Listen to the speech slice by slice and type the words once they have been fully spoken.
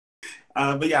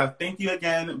But yeah, thank you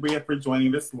again, Bria, for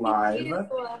joining this Thank live. you.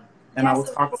 And I Yes, will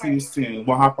of talk to you course. soon.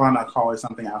 We'll hop on a call or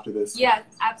something after this. Yes,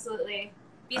 absolutely.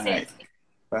 Be All safe.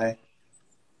 right.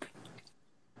 Bye.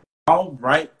 All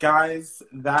right, guys.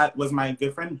 That was my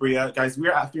good friend Bria. Guys,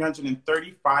 we're at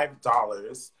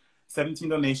 $335. 17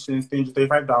 donations,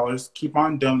 $335. Keep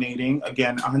on donating.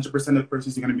 Again, 100% of the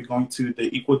proceeds are going to be going to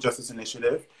the Equal Justice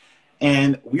Initiative.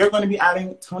 And we are going to be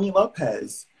adding Tony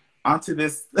Lopez onto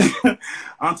this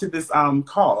onto this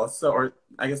call. So, or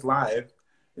I guess live.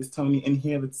 Is Tony in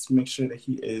here? Let's make sure that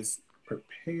he is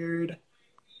prepared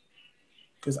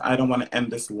because I don't want to end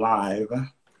this live.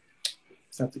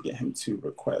 Just have to get him to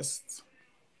requests.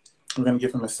 We're gonna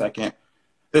give him a second.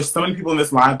 There's so many people in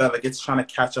this live that like it's trying to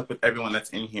catch up with everyone that's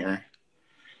in here.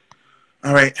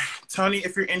 All right, Tony,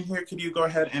 if you're in here, could you go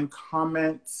ahead and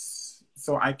comment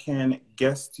so I can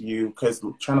guest you? Because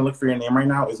trying to look for your name right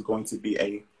now is going to be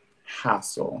a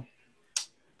hassle.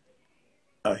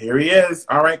 Here he is.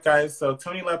 All right, guys. So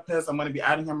Tony Lopez, I'm going to be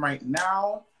adding him right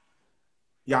now.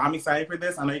 Yeah, I'm excited for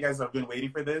this. I know you guys have been waiting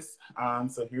for this.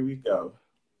 So here we go.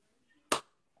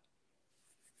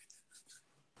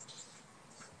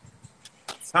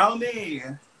 Tony.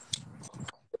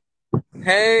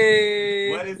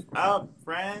 Hey, What is up,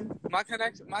 friend? my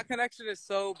connection is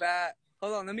so bad.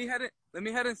 Hold on, let me head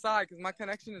inside because my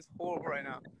connection is horrible right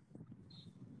now.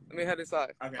 Let me head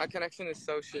inside. Okay. My connection is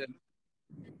so shit.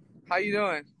 How you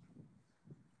doing?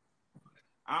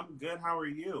 I'm good. How are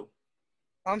you?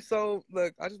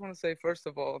 Look, I just want to say, first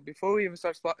of all, before we even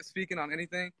start speaking on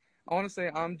anything, I want to say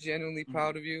I'm genuinely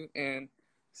proud of you and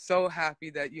so happy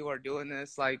that you are doing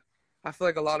this. Like, I feel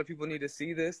like a lot of people need to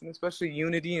see this, and especially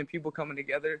unity and people coming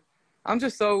together. I'm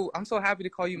so happy to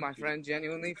call you my friend,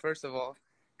 genuinely, first of all,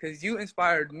 because you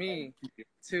inspired me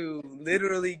to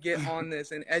literally get on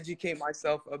this and educate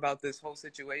myself about this whole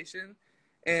situation.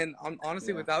 And I'm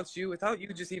honestly, without you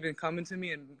just even coming to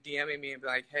me and DMing me and be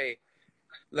like, hey,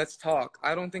 let's talk,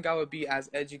 I don't think I would be as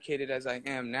educated as I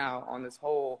am now on this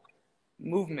whole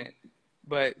movement.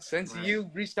 But since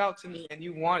you reached out to me and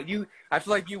I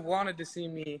feel like you wanted to see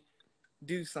me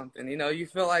do something. You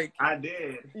feel like I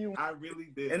did. I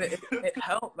really did. and it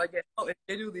helped. Like it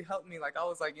genuinely helped me. Like I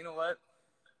was like, you know what?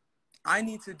 I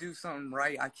need to do something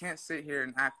right. I can't sit here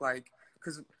and act like,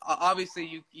 because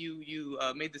obviously you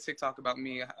made the TikTok about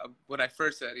me, what I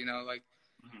first said, like,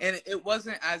 and it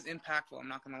wasn't as impactful. I'm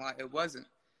not gonna lie, it wasn't.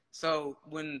 So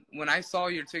when I saw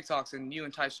your TikToks and you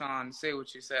and Tyshawn say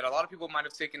what you said, a lot of people might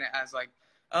have taken it as like,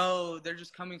 oh, they're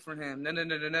just coming for him. No, no,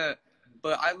 no, no, no.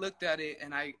 But I looked at it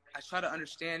and I try to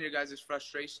understand your guys'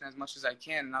 frustration as much as I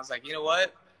can. And I was like, you know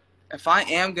what? If I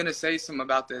am going to say something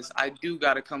about this, I do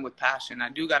got to come with passion. I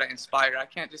do got to inspire. I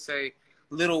can't just say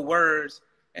little words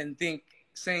and think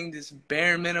saying this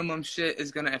bare minimum shit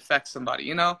is going to affect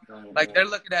somebody, Like they're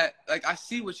looking at, like, I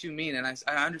see what you mean. And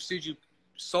I understood you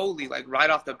solely, like, right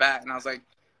off the bat. And I was like,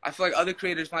 I feel like other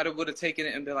creators might have would have taken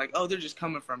it and been like, oh, they're just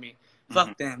coming for me.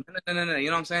 Fuck them. No, no, no, no. You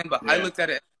know what I'm saying? But I looked at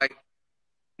it like,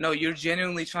 no, you're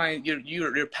genuinely trying.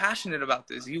 You're passionate about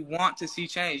this. You want to see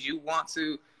change. You want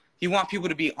people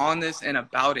to be on this and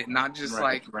about it, not just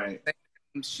like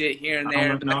some shit here and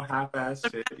there. No half-ass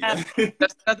shit. Yeah.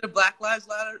 That's another Black Lives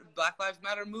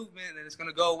Matter movement, and it's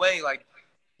gonna go away. Like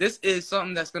this is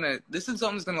something that's gonna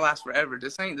last forever.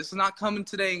 This is not coming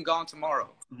today and gone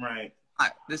tomorrow. Right.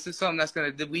 This is something that's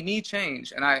we need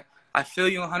change, and I feel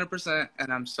you 100%,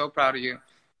 and I'm so proud of you.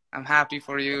 I'm happy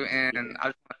for you, and I just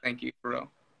want to thank you for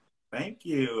real. Thank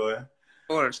you. Of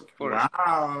course.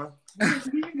 Wow. You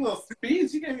gave me a little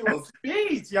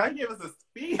speech. Y'all gave us a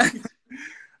speech.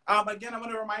 Again, I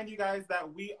want to remind you guys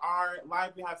that we are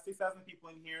live. We have 6,000 people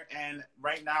in here. And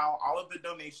right now, all of the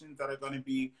donations that are going to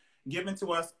be given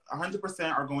to us,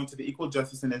 100% are going to the Equal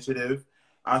Justice Initiative.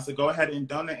 So go ahead and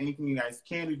donate anything you guys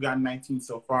can. We've gotten 19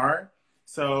 so far.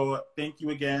 So thank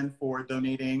you again for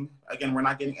donating. Again, we're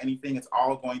not getting anything. It's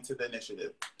all going to the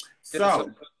initiative.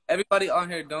 So everybody on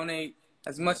here, donate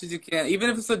as much as you can, even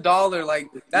if it's $1. Like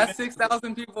that's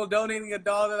 6,000 people donating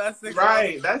 $1. That's 6,000.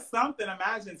 Right. That's something.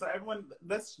 Imagine. So everyone,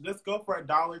 let's go for $1,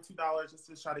 $2, just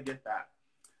to try to get that.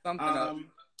 Something else.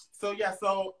 So yeah.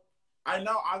 So I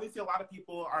know obviously a lot of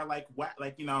people are like, what,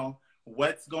 like,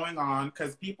 what's going on?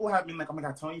 Because people have been like, oh my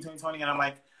God, Tony, and I'm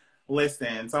like,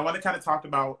 listen. So I want to kind of talk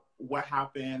about what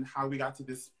happened, how we got to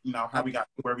this, how we got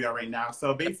to where we are right now.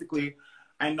 So basically,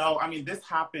 this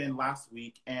happened last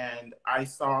week, and I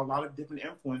saw a lot of different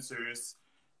influencers,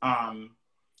 I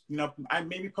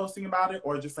maybe posting about it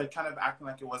or just like kind of acting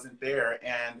like it wasn't there.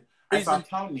 And I saw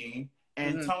Tony,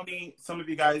 and Tony, some of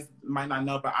you guys might not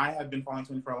know, but I have been following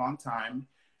Tony for a long time,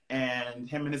 and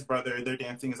him and his brother, their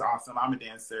dancing is awesome. I'm a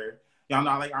dancer. y'all know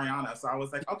I like Ariana. So I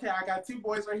was like, okay, I got 2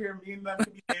 boys right here. Me and them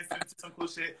could be dancing to some cool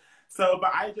shit. So,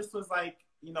 but I just was like,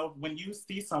 you know, when you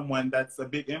see someone that's a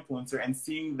big influencer and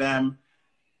seeing them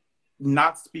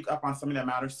not speak up on something that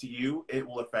matters to you, it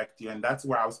will affect you. And that's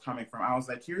where I was coming from. I was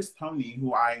like, here's Tony,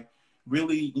 who I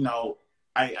really, you know,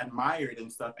 I admired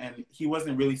and stuff, and he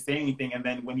wasn't really saying anything. And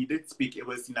then when he did speak, it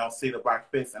was, you know, say the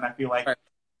black fist. And I feel like,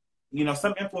 you know,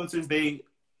 some influencers,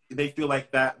 they feel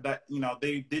like that, you know,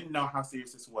 they didn't know how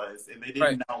serious this was, and they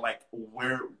didn't know like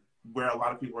where a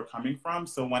lot of people were coming from.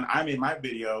 So when I made my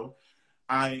video,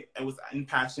 it was in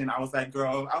passion. I was like,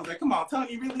 girl, I was like, come on,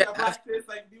 Tony, really a black fist?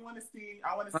 Like, do you want to see?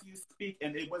 I want to see you speak.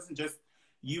 And it wasn't just,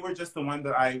 you were just the one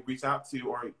that I reached out to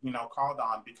or, you know, called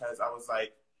on, because I was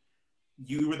like,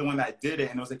 you were the one that did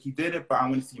it. And it was like, you did it, but I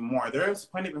want to see more. There's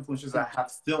plenty of influencers that have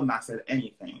still not said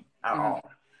anything at all.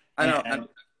 I know. And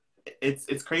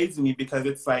it's crazy to me, because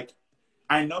it's like,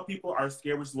 I know people are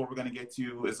scared, which is what we're going to get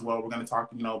to as well. We're going to talk,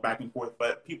 you know, back and forth,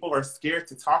 but people are scared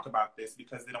to talk about this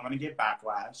because they don't want to get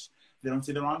backlash. They don't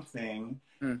say the wrong thing.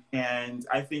 And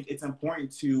I think it's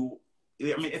important to,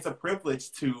 I mean, it's a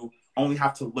privilege to only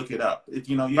have to look it up.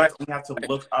 You know, you only have to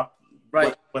look up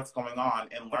what's going on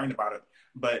and learn about it.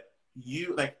 But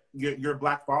you, like, your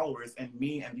black followers and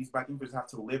me and these black influencers have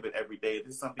to live it every day.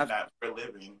 This is something that we're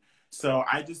living. So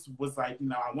I just was like, you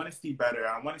know, I want to see better.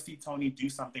 I want to see Tony do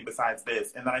something besides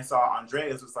this. And then I saw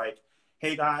Andreas was like,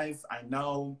 hey guys, I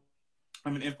know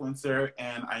I'm an influencer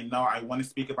and I know I want to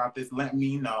speak about this. Let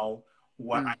me know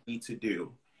what I need to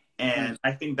do. And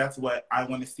I think that's what I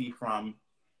want to see from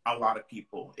a lot of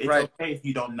people. It's okay if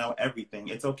you don't know everything.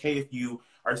 It's okay if you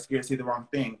are scared to say the wrong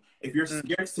thing. If you're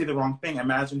scared to say the wrong thing,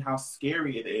 imagine how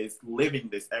scary it is living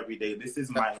this every day. This is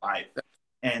my life.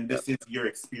 And this is your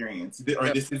experience,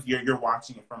 or this is you're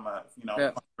watching it from a, you know,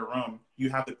 from your room. You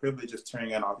have the privilege of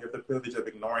turning it off. You have the privilege of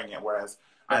ignoring it, whereas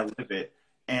I live it.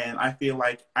 And I feel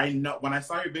like, I know, when I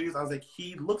saw your videos, I was like,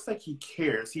 he looks like he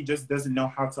cares. He just doesn't know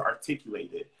how to articulate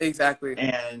it. Exactly.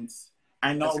 And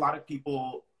I know a lot of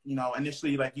people, you know,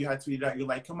 initially, like, you had tweeted out, you're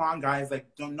like, come on, guys, like,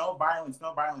 no violence,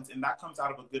 no violence. And that comes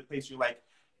out of a good place. You're like,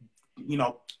 you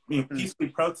know, peacefully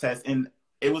protest. And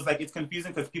it was like, it's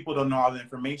confusing because people don't know all the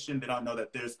information. They don't know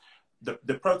that there's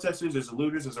the protesters, there's the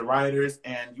looters, there's the rioters,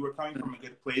 and you were coming from a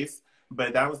good place.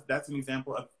 But that's an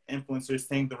example of influencers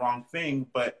saying the wrong thing.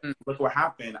 But look what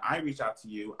happened. I reached out to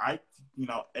you. I, you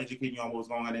know, educated you on what was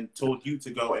going on and told you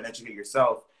to go and educate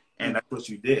yourself. And that's what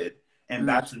you did. And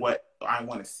that's what I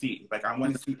want to see. Like, I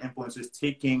want to see influencers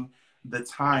taking the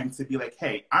time to be like,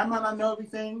 hey, I might not know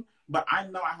everything, but I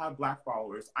know I have black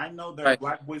followers. I know there are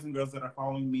black boys and girls that are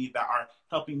following me that are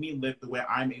helping me live the way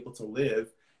I'm able to live.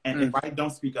 And if I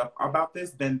don't speak up about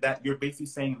this, then that you're basically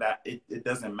saying that it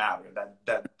doesn't matter,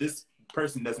 that this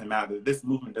person doesn't matter, this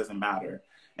movement doesn't matter.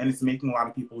 And it's making a lot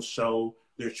of people show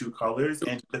their true colors.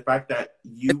 And the fact that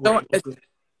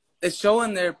it's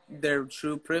showing their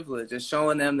true privilege. It's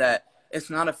showing them that it's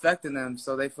not affecting them,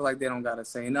 so they feel like they don't gotta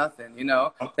say nothing, you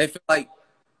know? They feel like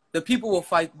the people will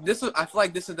fight. I feel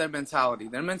like this is their mentality.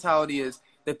 Their mentality is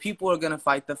the people are going to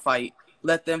fight the fight.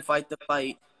 Let them fight the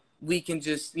fight. We can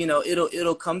just, you know,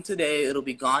 it'll come today. It'll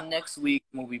be gone next week.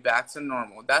 We'll be back to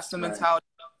normal. That's the mentality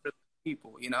for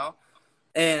people, you know?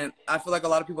 And I feel like a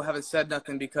lot of people haven't said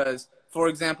nothing because, for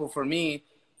example, for me,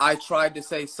 I tried to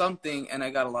say something and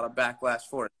I got a lot of backlash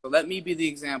for it. So let me be the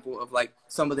example of, like,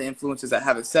 some of the influencers that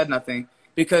haven't said nothing,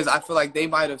 because I feel like they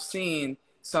might have seen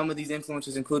some of these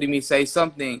influencers, including me, say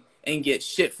something and get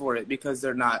shit for it because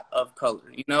they're not of color,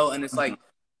 you know? And it's like,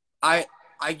 I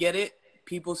get it.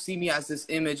 People see me as this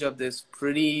image of this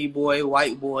pretty boy,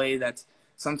 white boy that's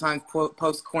sometimes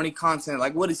posts corny content.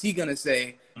 Like, what is he going to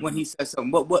say when he says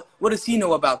something? What does he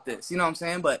know about this? You know what I'm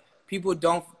saying? But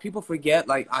people forget,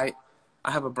 like, I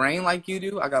have a brain like you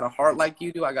do. I got a heart like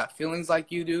you do. I got feelings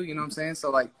like you do. You know what I'm saying? So,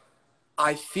 like,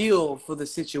 I feel for the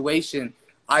situation.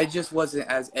 I just wasn't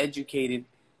as educated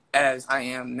as I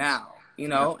am now, you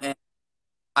know? And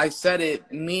I said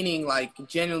it meaning, like,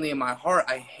 genuinely in my heart,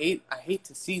 I hate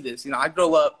to see this. You know, I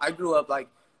grew up like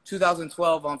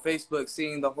 2012 on Facebook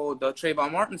seeing the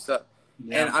Trayvon Martin stuff.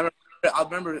 Yeah. And I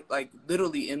remember, like,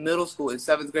 literally in middle school, in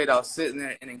 7th grade, I was sitting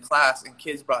there and in class, and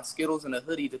kids brought Skittles and a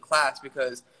hoodie to class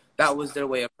because that was their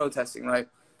way of protesting, right?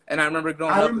 And I remember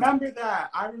growing up. I remember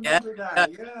that.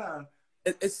 Yeah.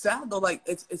 It's sad though. Like,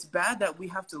 it's bad that we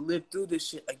have to live through this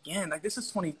shit again. Like, that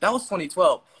was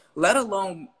 2012. Let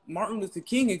alone Martin Luther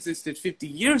King existed 50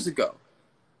 years ago.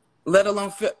 Let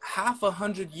alone half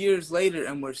 100 years later,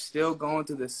 and we're still going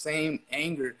through the same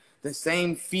anger, the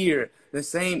same fear, the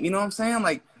same. You know what I'm saying?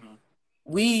 Like,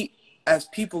 we as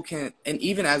people can, and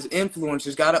even as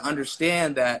influencers, got to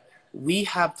understand that we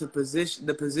have to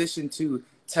position to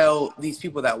tell these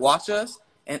people that watch us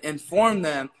and inform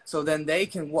them, so then they're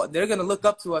going to look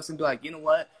up to us and be like, you know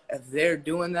what, if they're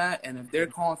doing that and if they're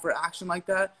calling for action like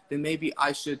that, then maybe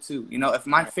I should too. You know, if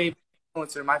my favorite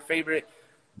influencer, my favorite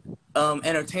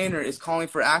entertainer is calling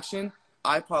for action,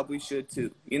 I probably should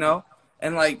too, you know?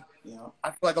 And like, I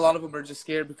feel like a lot of them are just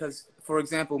scared because, for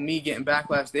example, me getting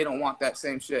backlash, they don't want that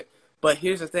same shit. But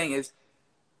here's the thing is,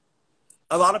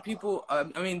 a lot of people, I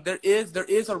mean, there is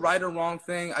a right or wrong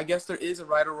thing. I guess there is a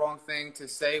right or wrong thing to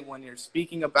say when you're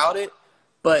speaking about it.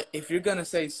 But if you're going to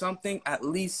say something, at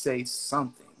least say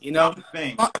something, you know?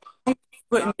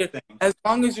 As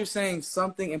long as you're saying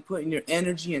something and putting your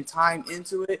energy and time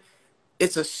into it,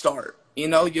 it's a start. You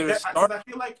know, you're I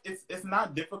feel like it's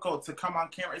not difficult to come on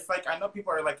camera. It's like, I know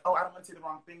people are like, oh, I don't want to say the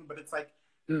wrong thing, but it's like,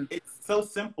 it's so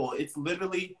simple. It's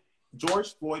literally,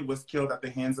 George Floyd was killed at the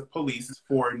hands of police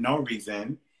for no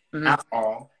reason at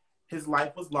all. His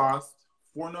life was lost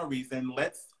for no reason.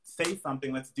 Let's say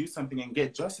something. Let's do something and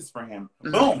get justice for him.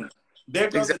 Boom. There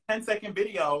goes a 10-second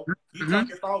video. You tell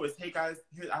your followers, hey guys,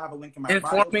 here I have a link in my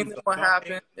bio. Informing them what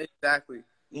happened. Exactly.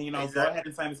 You know, go ahead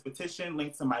and sign this petition.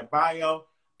 Links in my bio.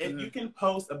 If you can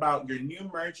post about your new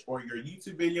merch or your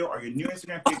YouTube video or your new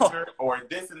Instagram picture or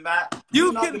this and that,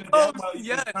 you can post.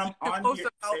 Yes,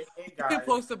 you can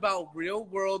post about real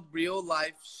world, real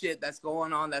life shit that's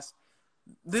going on. That's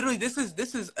literally this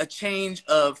is a change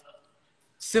of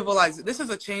civilized. This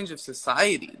is a change of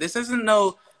society. This isn't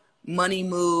no money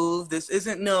move. This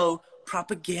isn't no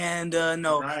propaganda.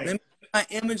 No, let me make my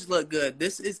image look good.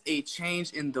 This is a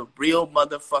change in the real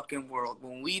motherfucking world.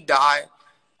 When we die,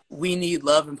 we need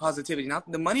love and positivity. Now,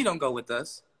 the money don't go with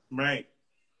us. Right.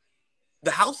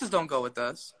 The houses don't go with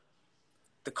us.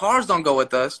 The cars don't go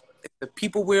with us. It's the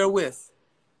people we're with,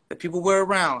 the people we're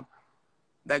around,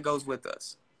 that goes with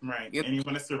us. Right. And you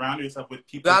want to surround yourself with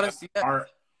people that are...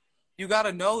 You got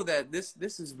to know that this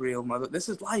is real, mother. This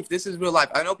is life. This is real life.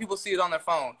 I know people see it on their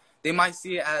phone. They might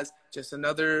see it as just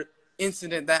another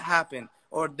incident that happened.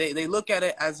 Or they look at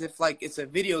it as if like it's a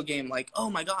video game, like, oh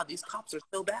my God, these cops are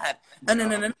so bad.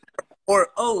 Or,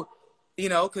 oh, you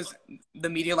know, because the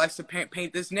media likes to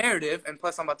paint this narrative. And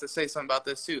plus, I'm about to say something about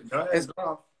this too.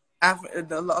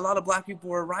 A lot of black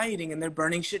people are rioting and they're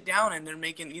burning shit down and they're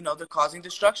making, you know, they're causing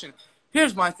destruction.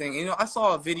 Here's my thing. You know, I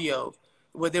saw a video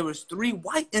where there was 3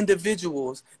 white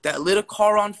individuals that lit a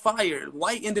car on fire.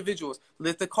 White individuals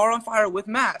lit the car on fire with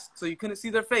masks, so you couldn't see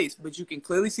their face, but you can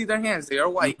clearly see their hands. They are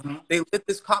white. They lit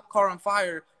this cop car on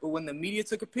fire, but when the media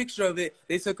took a picture of it,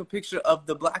 they took a picture of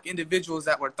the black individuals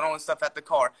that were throwing stuff at the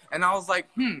car. And I was like,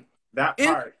 that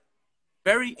part.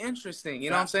 Very interesting. You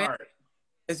know what I'm saying?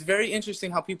 It's very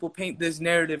interesting how people paint this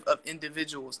narrative of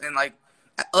individuals. And like,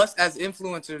 us as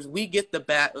influencers, we get the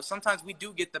bad, or sometimes we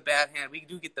do get the bad hand, we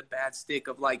do get the bad stick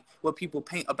of like what people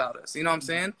paint about us, you know what I'm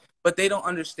saying? But they don't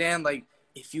understand, like,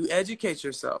 if you educate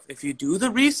yourself, if you do the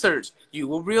research, you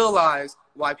will realize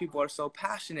why people are so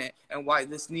passionate and why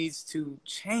this needs to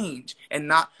change. And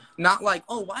not like,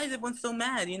 oh, why is everyone so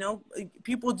mad? You know,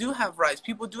 people do have rights,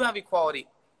 people do have equality.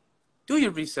 Do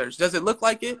your research. Does it look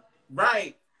like it?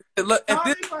 Right. Call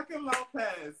me fucking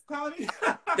Lopez. Call me.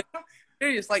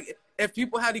 Serious, like, if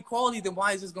people had equality, then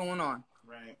why is this going on?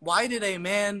 Right. Why did a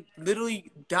man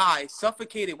literally die,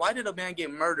 suffocated? Why did a man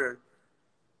get murdered?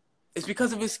 It's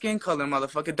because of his skin color,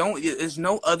 motherfucker. There's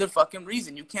no other fucking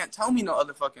reason. You can't tell me no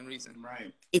other fucking reason.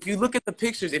 Right. If you look at the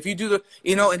pictures, if you do the,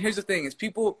 you know, and here's the thing, is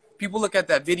people look at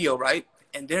that video, right?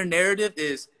 And their narrative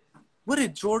is, what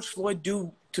did George Floyd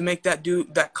do to make that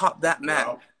cop that mad?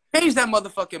 Wow. Change that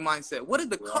motherfucking mindset. What did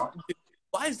the cop do?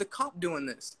 Why is the cop doing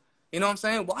this? You know what I'm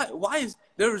saying? Why is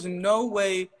there is no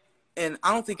way, and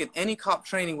I don't think in any cop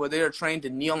training where they are trained to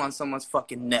kneel on someone's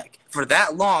fucking neck for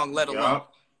that long, let alone,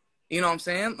 you know what I'm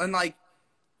saying? And like,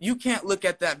 you can't look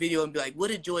at that video and be like, what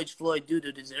did George Floyd do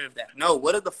to deserve that? No,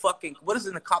 what is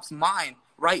in the cop's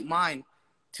right mind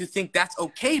to think that's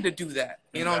okay to do that?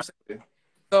 You know what I'm saying?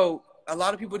 So a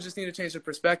lot of people just need to change their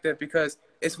perspective because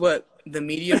it's what the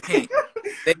media paint.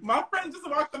 My friend just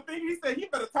walked up in. He said, "You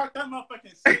better talk that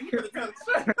motherfucking shit. You better tell the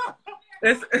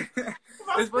truth."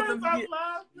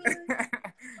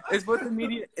 It's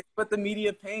what the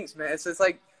media paints, man. It's just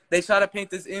like they try to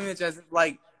paint this image as if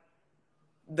like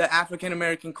the African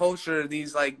American culture,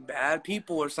 these like bad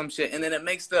people or some shit, and then it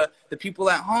makes the people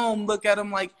at home look at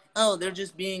them like, oh, they're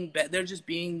just being,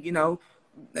 you know.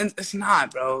 And it's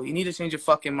not, bro. You need to change your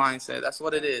fucking mindset. That's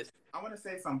what it is. I want to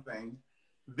say something.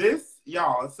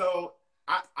 Y'all, so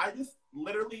I just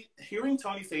literally, hearing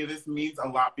Tony say this means a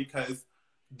lot because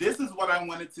this is what I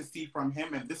wanted to see from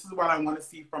him and this is what I want to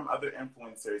see from other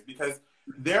influencers because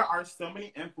there are so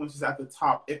many influencers at the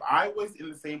top. If I was in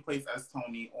the same place as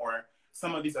Tony or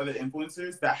some of these other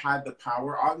influencers that had the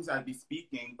power. Obviously, I'd be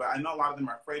speaking, but I know a lot of them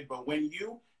are afraid. But when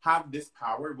you have this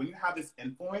power, when you have this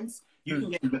influence, you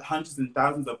can get hundreds and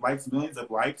thousands of likes, millions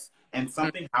of likes, and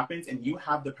something happens and you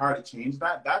have the power to change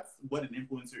that. That's what an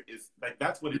influencer is. Like,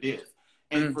 that's what it is.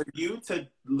 And for you to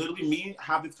literally me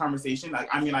have this conversation, like,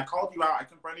 I mean, I called you out, I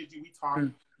confronted you, we talked,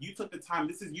 you took the time,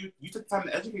 this is you took the time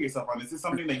to educate yourself on this. This is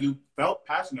something that you felt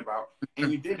passionate about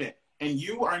and you did it. And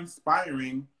you are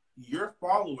inspiring your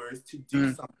followers to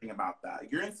do something about that.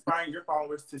 You're inspiring your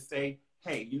followers to say,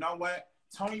 hey, you know what?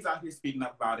 Tony's out here speaking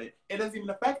up about it. It doesn't even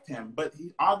affect him, but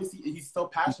he's so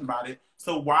passionate about it.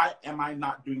 So why am I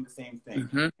not doing the same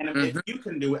thing? And if you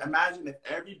can do it, imagine if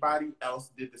everybody else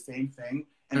did the same thing.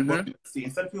 And what you see,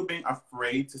 instead of people being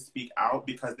afraid to speak out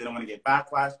because they don't want to get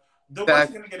backlash, the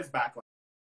worst you're going to get is backlash.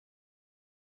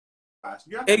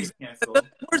 You have to get canceled.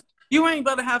 You ain't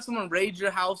about to have someone raid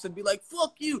your house and be like,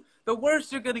 fuck you. The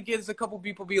worst you're going to get is a couple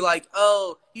people be like,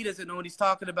 oh, he doesn't know what he's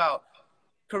talking about.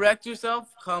 Correct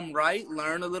yourself, come right,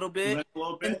 learn a little bit,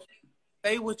 and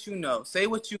say what you know, say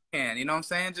what you can. You know what I'm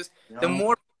saying? Just the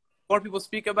more people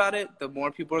speak about it, the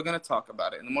more people are going to talk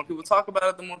about it. And the more people talk about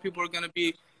it, the more people are going to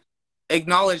be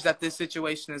acknowledge that this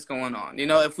situation is going on. You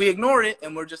know, if we ignore it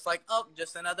and we're just like, oh,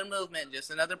 just another movement, just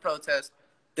another protest,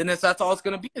 then that's all it's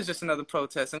going to be is just another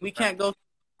protest. And we can't go,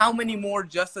 how many more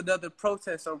just another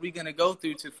protests are we going to go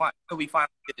through till we finally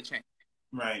get a change?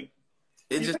 Right.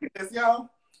 It just, look at this, y'all.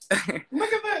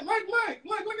 Look at that. Look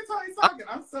at Tony talking.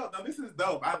 I'm so, no, this is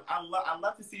dope. I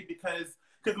love to see because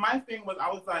my thing was, I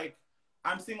was like,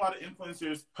 I'm seeing a lot of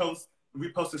influencers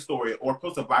repost a story or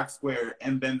post a black square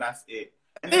and then that's it.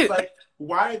 And it's like,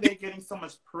 why are they getting so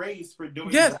much praise for doing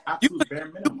the absolute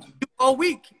bare minimum? All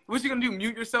week. What you gonna do?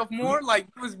 Mute yourself more? Like,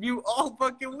 you was mute all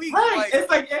fucking week. Right. Like, it's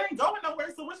like, it ain't going nowhere,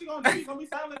 so what you gonna do? You gonna be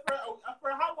silent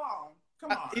for how long?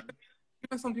 Come on.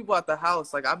 Even some people at the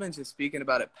house, like, I've been just speaking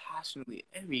about it passionately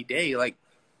every day. Like,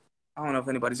 I don't know if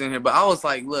anybody's in here, but I was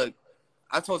like, look,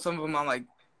 I told some of them, I'm like,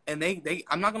 and they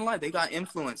I'm not gonna lie, they got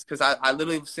influenced because I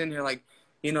literally was sitting here like,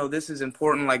 you know, this is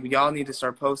important. Like, y'all need to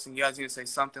start posting. You guys need to say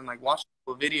something. Like, watch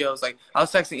videos. Like, I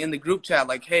was texting in the group chat,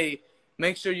 like, hey,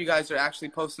 make sure you guys are actually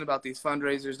posting about these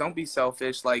fundraisers. Don't be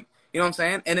selfish. Like, you know what I'm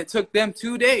saying? And it took them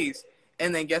 2 days.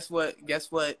 And then guess what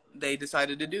they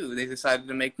decided to do? They decided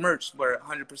to make merch where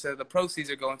 100% of the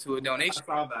proceeds are going to a donation.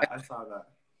 I saw that.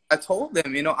 I told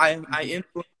them, you know, I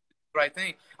influenced the right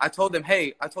thing. I told them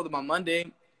on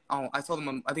Monday. I told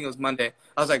them, I think it was Monday.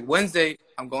 I was like, Wednesday,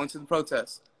 I'm going to the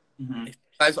protest.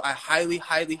 Guys, I highly,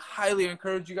 highly, highly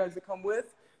encourage you guys to come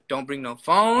with. Don't bring no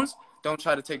phones. Don't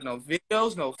try to take no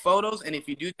videos, no photos. And if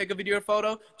you do take a video or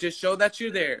photo, just show that you're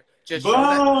there. Just show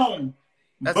that.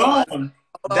 That's all I'm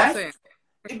saying.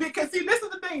 Because, see, this is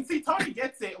the thing. See, Tony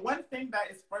gets it. One thing that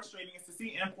is frustrating is to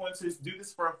see influencers do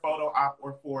this for a photo op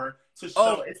or to show.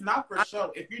 Oh, it's not for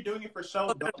show. If you're doing it for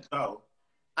show, don't go.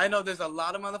 I know there's a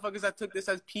lot of motherfuckers that took this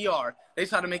as PR. They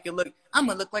try to make it look, I'm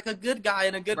going to look like a good guy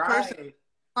and a good person.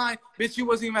 Fine. Bitch, you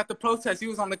wasn't even at the protest. He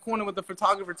was on the corner with the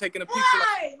photographer taking a picture.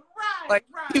 Right.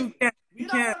 We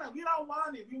don't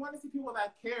want it. We want to see people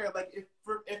that care. Like,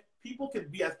 if people could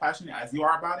be as passionate as you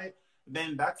are about it,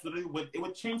 then that's literally it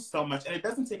would change so much. And it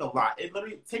doesn't take a lot. It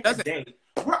literally takes a day.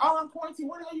 We're all on quarantine.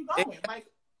 Where the hell are you going? Like,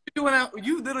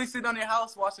 you literally sit on your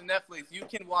house watching Netflix. You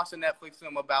can watch a Netflix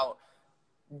film about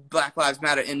Black Lives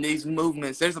Matter in these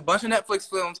movements. There's a bunch of Netflix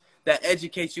films that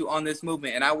educate you on this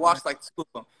movement, and I watched like 2 of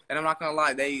them. And I'm not gonna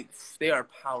lie, they are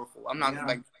powerful. I'm not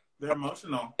like they're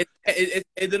emotional. It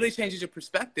literally changes your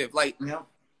perspective. Like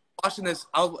watching this,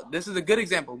 this is a great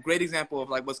example of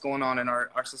like what's going on in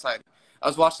our society. I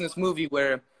was watching this movie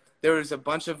where there was a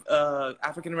bunch of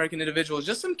African American individuals,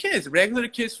 just some kids, regular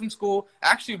kids from school,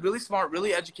 actually really smart,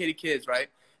 really educated kids, right?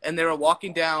 And they were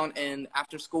walking down, and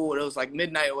after school, it was like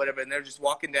midnight or whatever, and they're just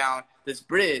walking down this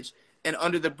bridge. And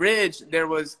under the bridge, there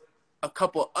was a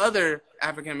couple other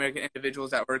African American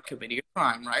individuals that were committing a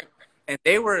crime, right? And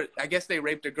I guess they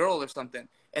raped a girl or something,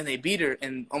 and they beat her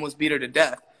and almost beat her to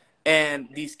death. And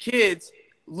these kids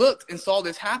looked and saw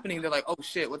this happening. They're like, oh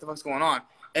shit, what the fuck's going on?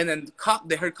 And then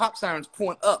they heard cop sirens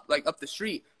pulling up the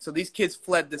street. So these kids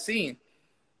fled the scene,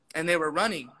 and they were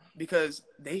running because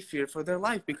they feared for their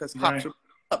life because cops were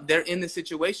up. They're in the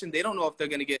situation. They don't know if they're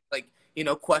going to get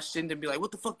questioned and be like,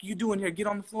 what the fuck are you doing here? Get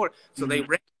on the floor. So they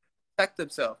ran to protect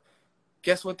themselves.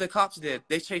 Guess what the cops did?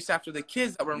 They chased after the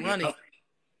kids that were running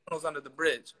under the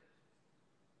bridge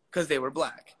because they were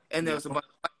black. And there was a bunch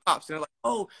of black cops. And they're like,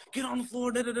 oh, get on the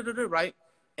floor, right?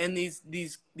 And these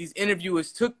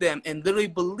interviewers took them and literally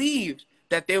believed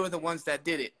that they were the ones that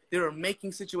did it. They were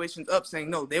making situations up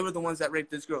saying, no, they were the ones that raped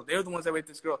this girl. They were the ones that raped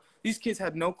this girl. These kids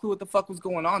had no clue what the fuck was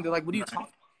going on. They're like, what are you talking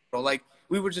about? bro. Like,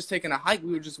 we were just taking a hike.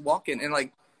 We were just walking. And,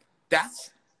 like,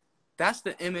 that's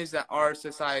the image that our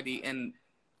society and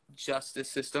justice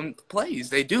system plays.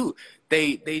 They do.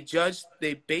 They judge.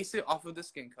 They base it off of the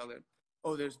skin color.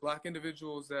 Oh, there's black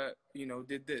individuals that, you know,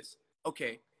 did this.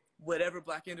 Okay, whatever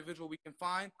black individual we can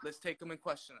find, let's take them and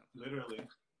question them. Literally.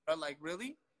 But, like,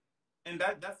 really? And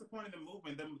that's the point of the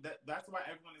movement. That's why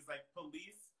everyone is like,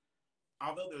 police,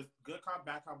 although there's good cop,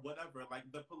 bad cop, whatever, like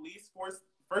the police force,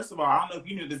 first of all, I don't know if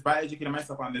you knew this, but I educated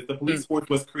myself on this. The police force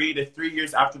was created 3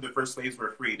 years after the first slaves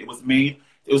were freed. It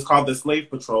was called the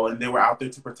Slave Patrol, and they were out there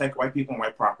to protect white people and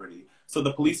white property. So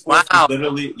the police force is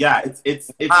literally,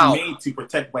 it's made to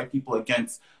protect white people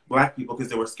against black people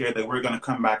because they were scared that we're going to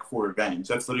come back for revenge.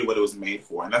 That's literally what it was made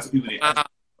for, and that's what people need to educate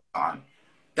on.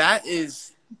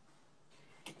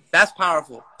 That's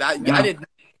powerful. I didn't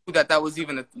know that was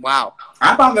even wow.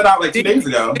 I found that out like 2 days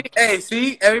ago. Hey,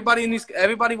 see, everybody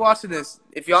watching this,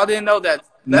 if y'all didn't know that,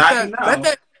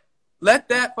 let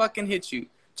that fucking hit you.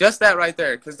 Just that right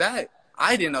there, because I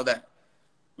didn't know that.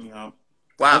 Yeah.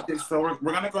 Wow. Okay, so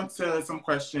we're gonna go into some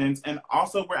questions, and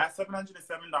also we're at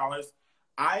 $707.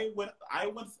 I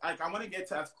want to get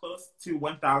to as close to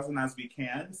 1,000 as we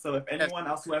can. So if anyone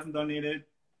else who hasn't donated,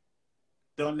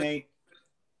 donate.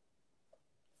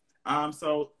 One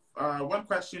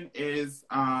question is,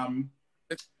 I mean,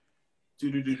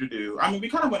 we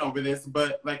kind of went over this,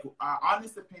 but like,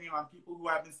 honest opinion on people who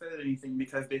haven't said anything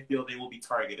because they feel they will be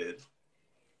targeted.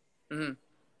 Mm-hmm.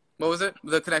 What was it?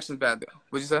 The connection's bad though.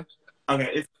 What'd you say?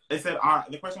 Okay, it said,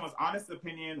 the question was honest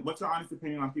opinion. What's your honest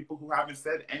opinion on people who haven't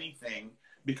said anything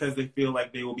because they feel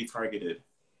like they will be targeted?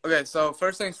 Okay, so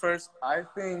first things first, I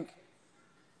think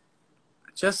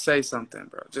just say something,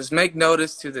 bro. Just make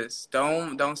notice to this.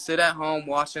 Don't sit at home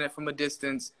watching it from a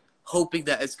distance, hoping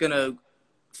that it's gonna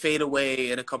fade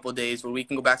away in a couple of days where we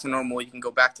can go back to normal. You can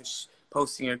go back to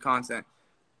posting your content.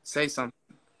 Say something.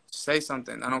 Say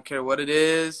something. I don't care what it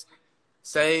is.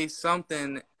 Say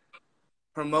something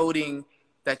promoting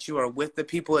that you are with the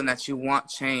people and that you want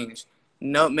change.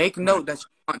 No, make note that you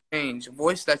want change.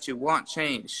 Voice that you want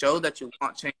change. Show that you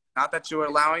want change. Not that you're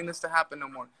allowing this to happen no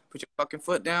more. Put your fucking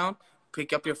foot down.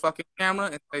 Pick up your fucking camera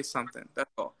and say something. That's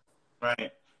all.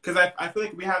 Right. Because I feel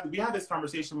like we had this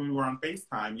conversation when we were on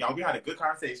FaceTime. Y'all, we had a good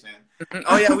conversation.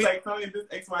 Oh, yeah. We like, Tony, this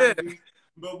X, Y, and Z.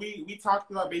 But we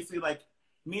talked about basically like,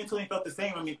 me and Tony felt the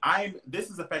same. I mean,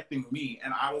 this is affecting me.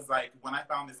 And I was like, when I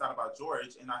found this out about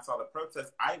George and I saw the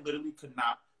protest, I literally could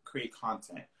not create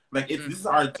content. Like, this is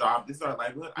our job. This is our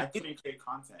livelihood. I couldn't create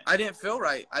content. I didn't feel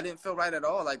right. I didn't feel right at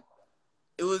all. Like,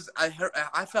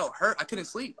 I felt hurt. I couldn't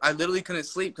sleep. I literally couldn't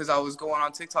sleep because I was going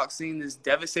on TikTok seeing these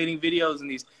devastating videos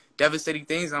and these devastating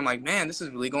things. And I'm like, man, this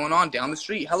is really going on down the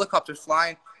street. Helicopters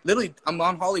flying. Literally, I'm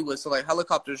on Hollywood, so like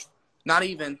helicopters not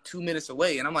even 2 minutes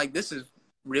away. And I'm like, this is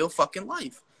real fucking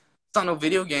life. It's not no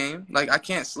video game. Like, I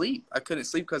can't sleep. I couldn't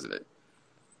sleep because of it.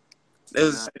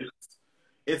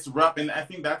 It's rough. And I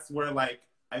think that's where, like,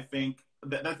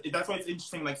 that's why it's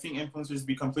interesting, like, seeing influencers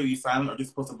be completely silent or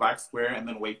just post a black square and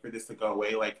then wait for this to go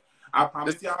away. Like, I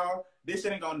promise y'all, this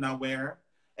shouldn't go nowhere.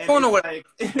 And go nowhere. Like,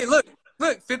 hey, look,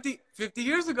 50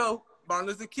 years ago, Martin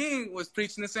Luther King was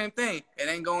preaching the same thing. It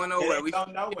ain't going nowhere. It ain't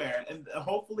going nowhere. And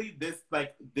hopefully this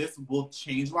will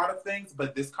change a lot of things,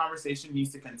 but this conversation needs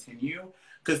to continue.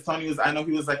 Because Tony I know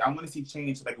he was like, I want to see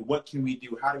change. Like, what can we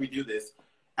do? How do we do this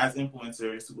as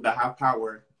influencers that have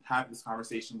power? Have this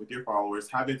conversation with your followers,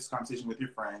 have this conversation with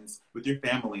your friends, with your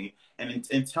family,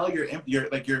 and tell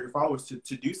your followers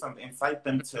to do something, incite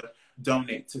them to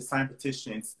donate, to sign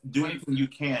petitions, do anything you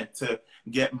can to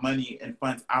get money and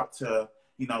funds out to,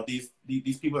 you know, these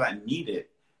people that need it.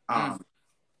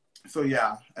 So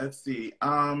yeah, let's see.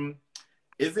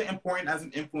 Is it important as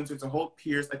an influencer to hold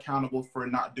peers accountable for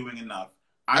not doing enough?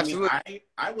 I mean,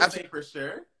 I would say for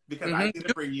sure, because I did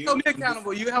it for you. You held me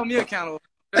accountable. You held me accountable.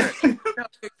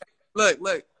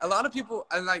 Look, a lot of people,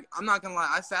 and like, I'm not gonna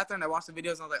lie, I sat there and I watched the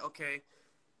videos and I was like, okay,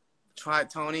 try it,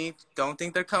 Tony. Don't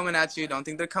think they're coming at you. Don't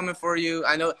think they're coming for you.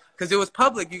 I know, because it was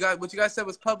public. What you guys said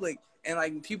was public, and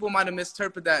like, people might have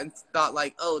misinterpreted that and thought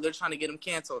like, oh, they're trying to get them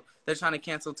canceled. They're trying to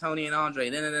cancel Tony and Andre.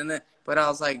 But I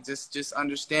was like, just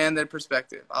understand their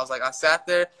perspective. I was like, I sat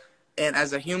there, and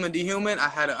as a human to human, I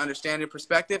had to understand your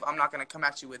perspective. I'm not gonna come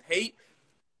at you with hate.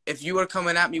 If you are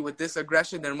coming at me with this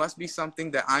aggression, there must be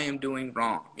something that I am doing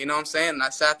wrong. You know what I'm saying? And I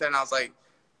sat there and I was like,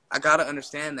 I got to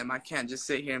understand them. I can't just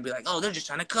sit here and be like, oh, they're just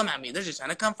trying to come at me. They're just trying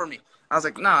to come for me. I was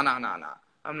like, no. I'm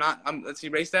not. Let's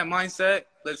erase that mindset.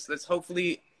 Let's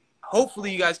hopefully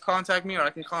you guys contact me or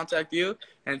I can contact you.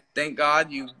 And thank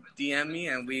God you DM me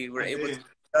and we were able to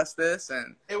discuss this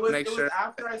and make sure. It was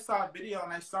after I saw a video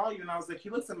and I saw you and I was like, he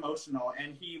looks emotional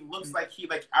and he looks like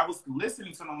I was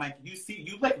listening to him. I'm like, you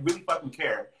like really fucking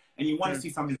care and you want to see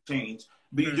something change,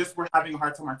 but you just were having a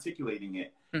hard time articulating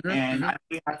it. And I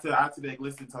really had to be like,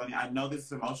 listen, Tony, I know this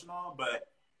is emotional, but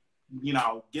you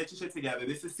know, get your shit together.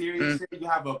 This is serious shit. You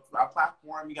have a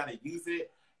platform, you got to use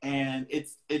it, and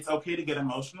it's okay to get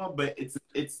emotional, but it's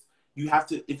you have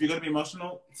to, if you're gonna be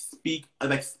emotional, speak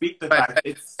the fact.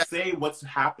 Say what's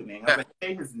happening. Like,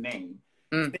 say his name.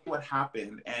 Say what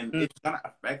happened, and it's gonna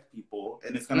affect people,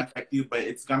 and it's gonna affect you, but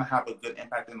it's gonna have a good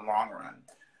impact in the long run.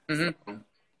 So.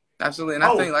 Absolutely, and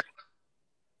I think like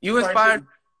you inspired.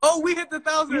 Oh, we hit the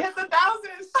 1,000. We hit the 1,000.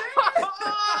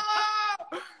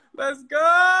 Shit. Let's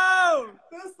go.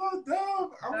 That's so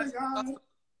dope. Oh my god. Awesome.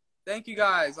 Thank you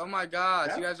guys. Oh my gosh,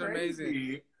 That's you guys are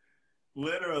amazing.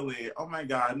 Literally. Oh my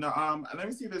god. No, let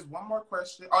me see if there's one more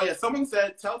question. Oh yeah, someone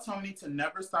said tell Tony to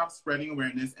never stop spreading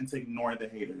awareness and to ignore the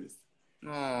haters.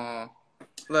 Oh.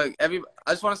 Look, I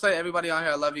just want to say everybody on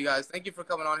here, I love you guys. Thank you for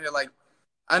coming on here. Like,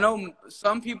 I know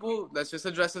some people, let's just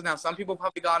address this now. Some people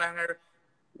probably got on here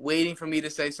waiting for me to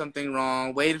say something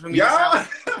wrong, waiting for me to say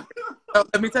so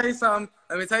let me tell you something.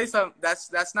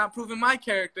 That's not proving my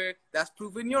character. That's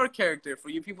proving your character. For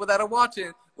you people that are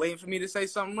watching, waiting for me to say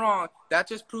something wrong, that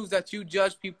just proves that you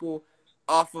judge people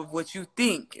off of what you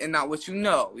think and not what you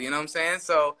know. You know what I'm saying?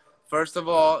 So, first of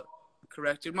all,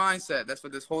 correct your mindset. That's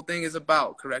what this whole thing is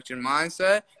about. Correct your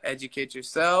mindset, educate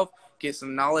yourself, get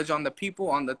some knowledge on the people,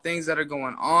 on the things that are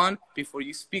going on before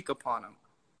you speak upon them.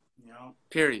 Yep.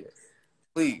 Period.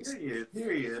 Please.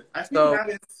 Period. I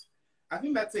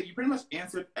think that's it. You pretty much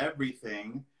answered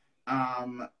everything.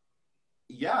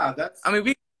 Yeah, that's. I mean,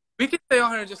 we can stay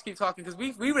on here and just keep talking because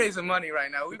we raising money right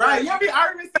now. We already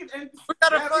received. We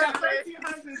got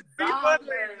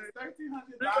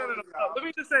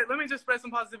 $1,300. Let me just spread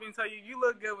some positivity and tell you, you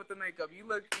look good with the makeup.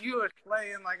 You are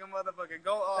playing like a motherfucker.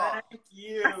 Go off. Thank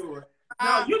you.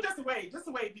 No, you just wait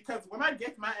because when I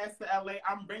get my ass to LA,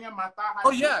 I'm bringing my thigh high.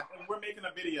 Oh yeah, and we're making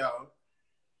a video.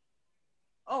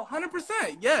 Oh,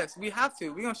 100%. Yes, we have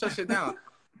to. We're going to shut shit down.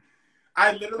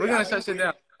 We're going to shut shit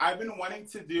down. I've been wanting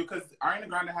to do, because Ariana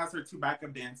Grande has her 2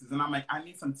 backup dances, and I'm like, I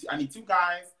need 2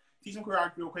 guys, teach them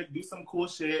choreography real quick, do some cool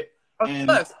shit. Oh, and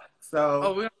less.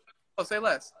 So. Say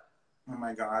less. Oh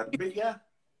my God. But yeah.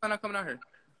 Why not coming out here?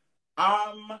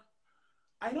 I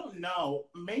don't know.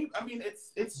 Maybe, I mean,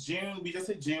 it's June. We just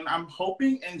hit June. I'm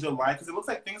hoping in July, because it looks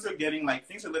like things are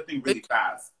lifting really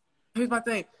fast. Here's my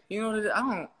thing. You know what?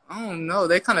 I don't know.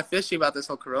 They kind of fishy about this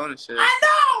whole Corona shit. I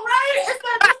know, right? It's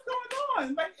like, what's going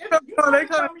on? Like, they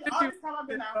tell me all this time I've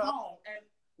been at home, and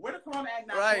where the Corona at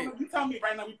now? Right. You tell me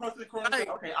right now we posted the Corona. Right.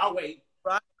 Okay, I'll wait.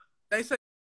 Right. They said.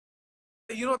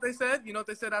 You know what they said? You know what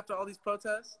they said after all these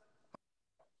protests?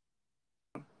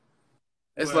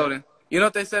 It's loading. You know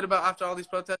what they said about after all these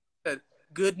protests? They said,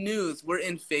 good news. We're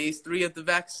in phase 3 of the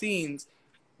vaccines.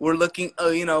 We're looking,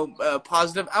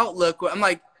 positive outlook. I'm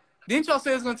like. Didn't y'all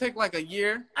say it's gonna take like a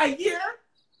year? A year?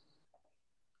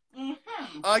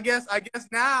 Mm-hmm. I guess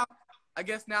now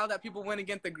that people went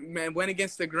against the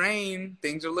grain,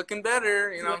 things are looking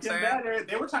better. You know what I'm saying? Better.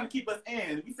 They were trying to keep us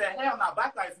in. We said, hell no,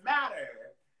 Black Lives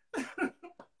Matter.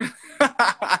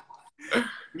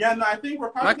 Yeah, no, I think we're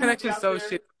probably. My connection's so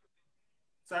shitty.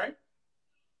 Sorry.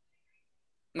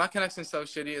 My connection's so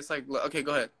shitty. It's like, okay,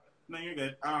 go ahead. No, you're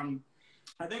good.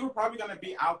 I think we're probably going to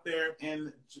be out there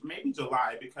in maybe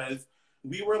July because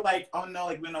we were like, oh no,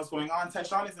 like we know what's going on.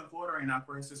 Tyshawn is in Florida right now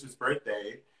for her sister's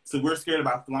birthday. So we're scared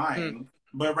about flying.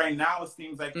 But right now it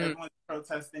seems like everyone's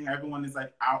protesting. Everyone is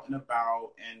like out and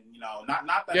about and, not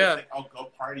that it's like, oh,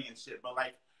 go party and shit. But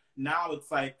like now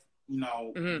it's like,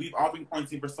 we've all been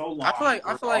quarantined for so long. I feel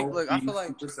like,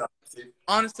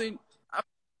 honestly,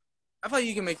 I feel like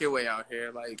you can make your way out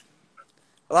here. Like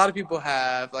a lot of people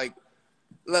have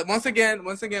once again,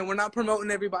 we're not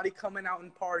promoting everybody coming out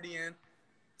and partying.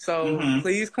 So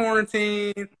please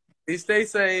quarantine. Please stay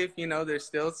safe. There's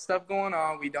still stuff going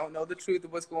on. We don't know the truth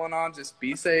of what's going on. Just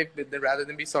be safe rather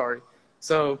than be sorry.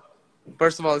 So,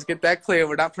 first of all, let's get that clear.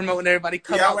 We're not promoting everybody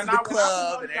come out to the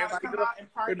club and everybody go out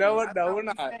and party. No, we're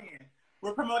not.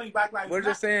 We're promoting Black Lives Matter. We're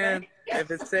just saying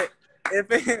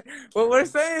what we're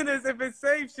saying is if it's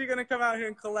safe, she's gonna come out here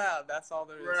and collab. That's all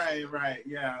there is. Right,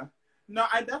 yeah. No,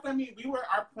 our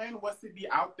plan was to be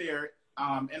out there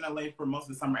in LA for most of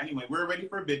the summer anyway. We were ready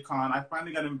for VidCon. I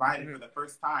finally got invited for the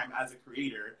first time as a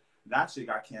creator. That shit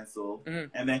got canceled.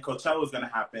 And then Coachella was going to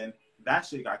happen. That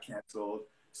shit got canceled.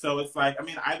 So it's like, I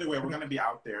mean, either way, we're going to be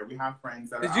out there. We have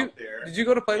friends that are out there. Did you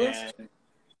go to Playlist?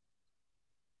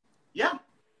 Yeah.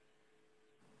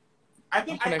 I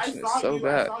think I saw you.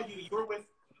 I saw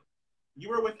you. you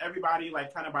were with everybody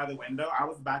like kind of by the window. I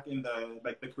was back in the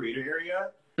like the creator area,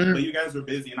 Mm-hmm. but you guys were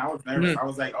busy, and I was nervous. Mm-hmm. I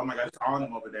was like, oh my god, it's all of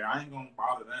them over there. I ain't gonna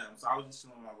bother them, so I was just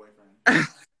chilling with my boyfriend.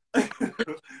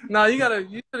 No, you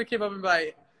should have kept up and be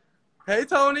like, hey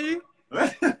Tony,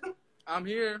 I'm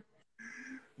here.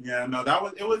 Yeah, no,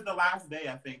 it was the last day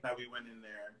I think that we went in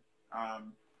there.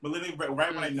 But literally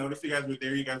right when I noticed you guys were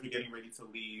there, you guys were getting ready to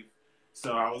leave.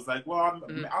 So I was like, well,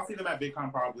 I'll see them at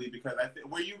VidCon probably because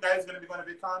were you guys gonna be going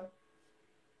to VidCon?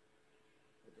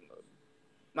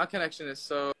 My connection is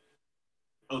so.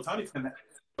 Oh, Tony's connected.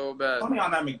 So bad. Tony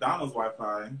on that McDonald's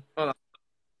Wi-Fi. Hold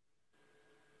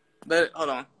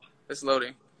on. It's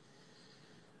loading.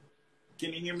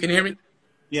 Can you hear me? Can you hear me?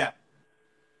 Yeah.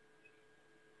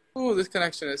 Ooh, this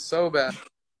connection is so bad.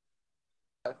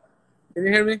 Can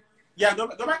you hear me? Yeah, go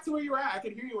back to where you were at. I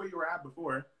could hear you where you were at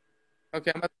before.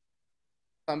 Okay,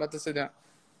 I'm about to sit down.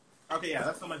 Okay, yeah,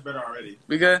 that's so much better already.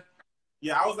 We good?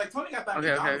 Yeah, I was like, Tony got that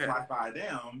McDonald's Wi-Fi.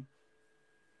 Damn.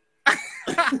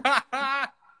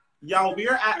 Yo, we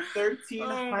are at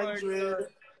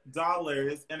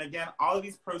 $1,300. And again, all of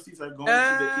these proceeds are going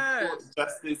to the Equal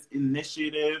Justice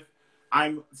Initiative.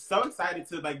 I'm so excited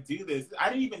to like do this. I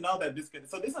didn't even know that this could.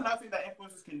 So this is another thing that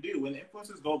influencers can do. When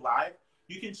influencers go live,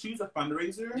 you can choose a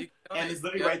fundraiser, and it's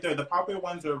literally right there. The popular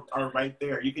ones are right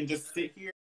there. You can just sit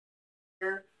here,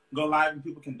 go live, and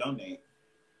people can donate.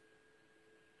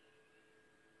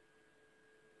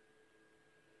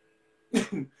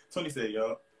 Tony said,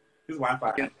 yo, his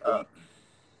Wi-Fi.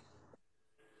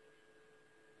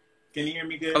 Can you hear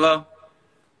me good? Hello?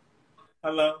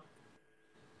 Hello?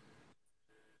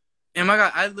 Oh my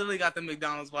God, I literally got the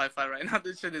McDonald's Wi-Fi right now.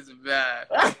 This shit is bad.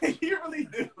 You really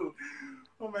do.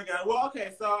 Oh my God. Well,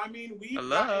 okay, so I mean, we've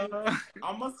gotten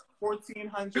almost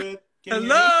 1,400.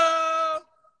 Hello?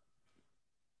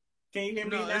 Can you hear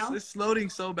me now? It's loading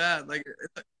so bad. Like,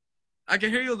 I can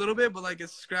hear you a little bit, but like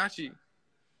it's scratchy.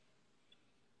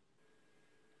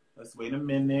 Let's wait a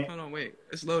minute. Hold on, wait.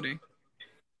 It's loading.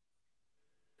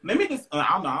 Let me just.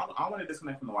 I don't know. I want to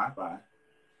disconnect from the Wi-Fi.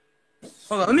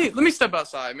 Hold on. Let me step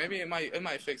outside. Maybe it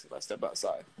might fix if I step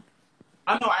outside.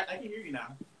 I know. I can hear you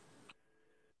now.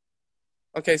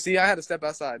 Okay. See, I had to step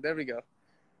outside. There we go.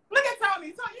 Look at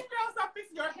Tony. Tony, you girls stop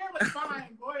fixing your hair. Looks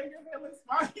fine, boy. Your hair looks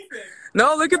fine.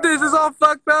 No, look at this. It's all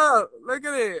fucked up. Look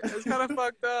at it. It's kind of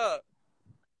fucked up.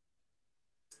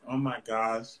 Oh my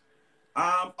gosh.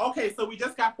 Okay, so we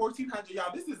just got 1,400,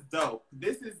 y'all. This is dope.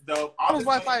 All this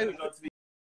Wi-Fi is going to go to the